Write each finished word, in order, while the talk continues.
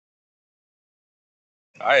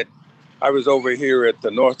I I was over here at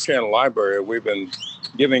the North Channel Library. We've been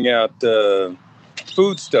giving out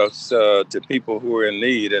foodstuffs to people who are in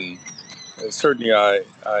need, and certainly I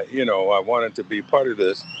wanted to be part of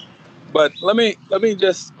this. But let me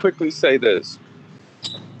just quickly say this: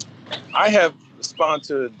 I have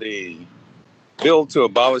sponsored the bill to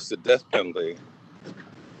abolish the death penalty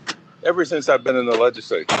ever since I've been in the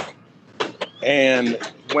legislature. And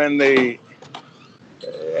when they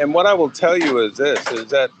and what I will tell you is this: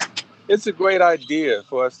 is that it's a great idea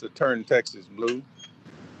for us to turn Texas blue.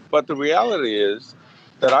 But the reality is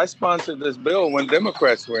that I sponsored this bill when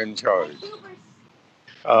Democrats were in charge.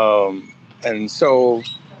 And so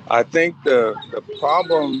I think the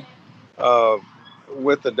problem uh,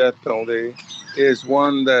 with the death penalty is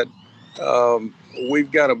one that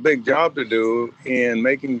we've got a big job to do in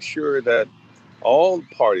making sure that all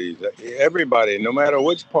parties, everybody, no matter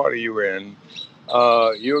which party you're in,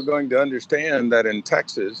 you're going to understand that in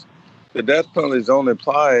Texas, the death penalty is only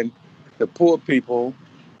applied to poor people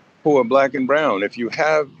who are black and brown. If you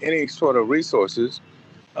have any sort of resources,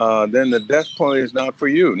 then the death penalty is not for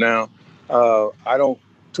you. Now, I don't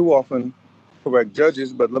too often correct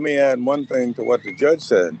judges, but let me add one thing to what the judge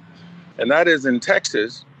said, and that is in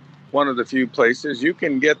Texas, one of the few places you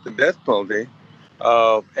can get the death penalty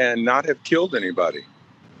and not have killed anybody.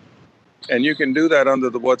 And you can do that under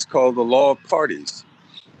what's called the law of parties.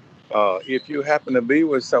 If you happen to be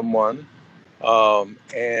with someone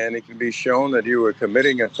and it can be shown that you were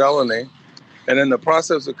committing a felony, and in the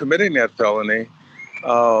process of committing that felony,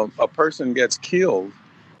 a person gets killed,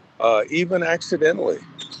 even accidentally,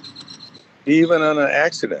 even in an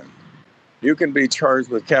accident, you can be charged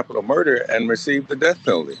with capital murder and receive the death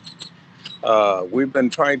penalty. We've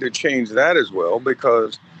been trying to change that as well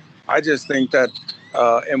because I just think that,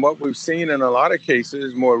 and what we've seen in a lot of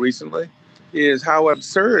cases more recently, is how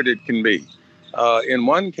absurd it can be. In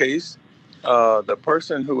one case, the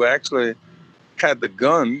person who actually had the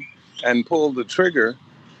gun and pulled the trigger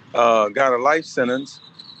got a life sentence,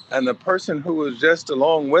 and the person who was just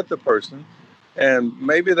along with the person, and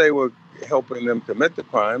maybe they were helping them commit the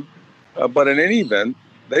crime, but in any event,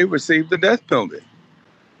 they received the death penalty.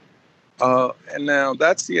 And now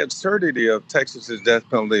that's the absurdity of Texas's death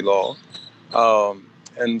penalty law.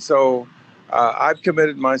 And so I've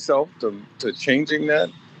committed myself to changing that,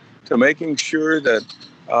 to making sure that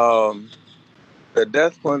the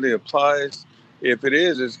death penalty applies. If it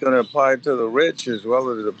is, it's going to apply to the rich as well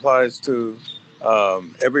as it applies to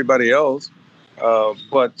everybody else.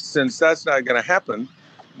 But since that's not going to happen,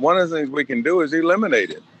 one of the things we can do is eliminate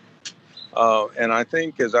it. And I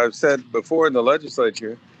think, as I've said before in the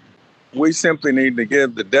legislature, we simply need to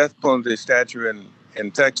give the death penalty statute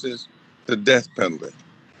in Texas the death penalty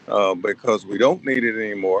because we don't need it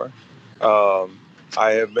anymore. I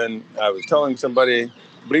was telling somebody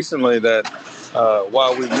recently that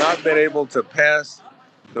while we've not been able to pass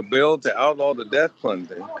the bill to outlaw the death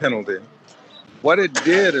penalty, what it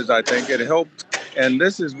did is I think it helped, and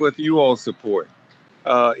this is with you all support,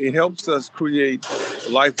 it helps us create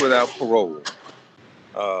life without parole.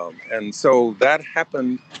 And so that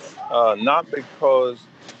happened not because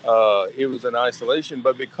it was in isolation,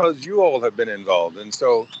 but because you all have been involved. And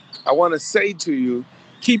so I want to say to you,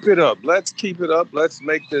 keep it up. Let's keep it up. Let's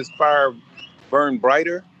make this fire burn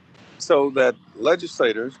brighter so that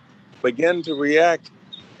legislators begin to react.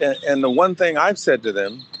 And the one thing I've said to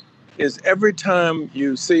them is every time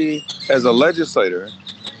you see as a legislator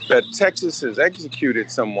that Texas has executed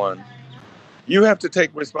someone, you have to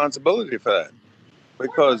take responsibility for that.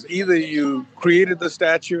 Because either you created the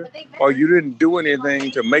statute or you didn't do anything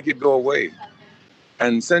to make it go away.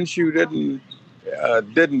 And since you didn't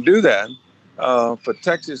do that, for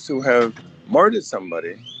Texas to have murdered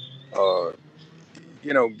somebody or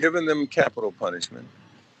given them capital punishment,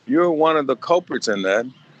 you're one of the culprits in that.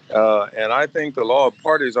 And I think the law of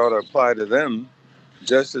parties ought to apply to them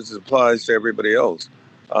just as it applies to everybody else.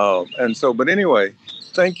 But anyway,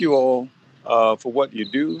 thank you all for what you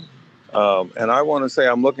do. And I want to say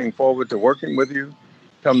I'm looking forward to working with you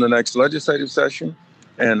come the next legislative session.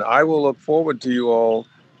 And I will look forward to you all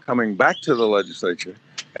coming back to the legislature.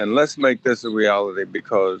 And let's make this a reality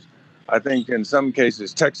because I think in some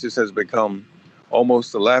cases, Texas has become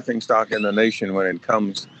almost the laughingstock in the nation when it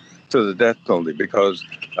comes to the death penalty because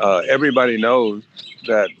everybody knows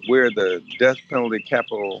that we're the death penalty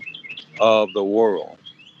capital of the world.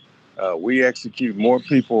 We execute more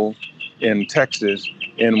people in Texas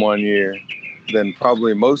in 1 year than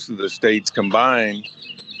probably most of the states combined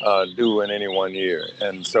do in any 1 year.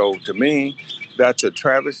 And so to me, that's a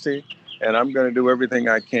travesty, and I'm going to do everything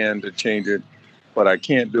I can to change it, but I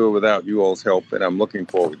can't do it without you all's help, and I'm looking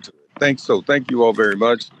forward to it. think so. Thank you all very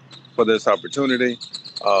much for this opportunity.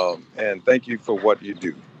 And thank you for what you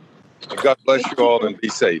do. And God bless Thank you all you. and be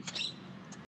safe.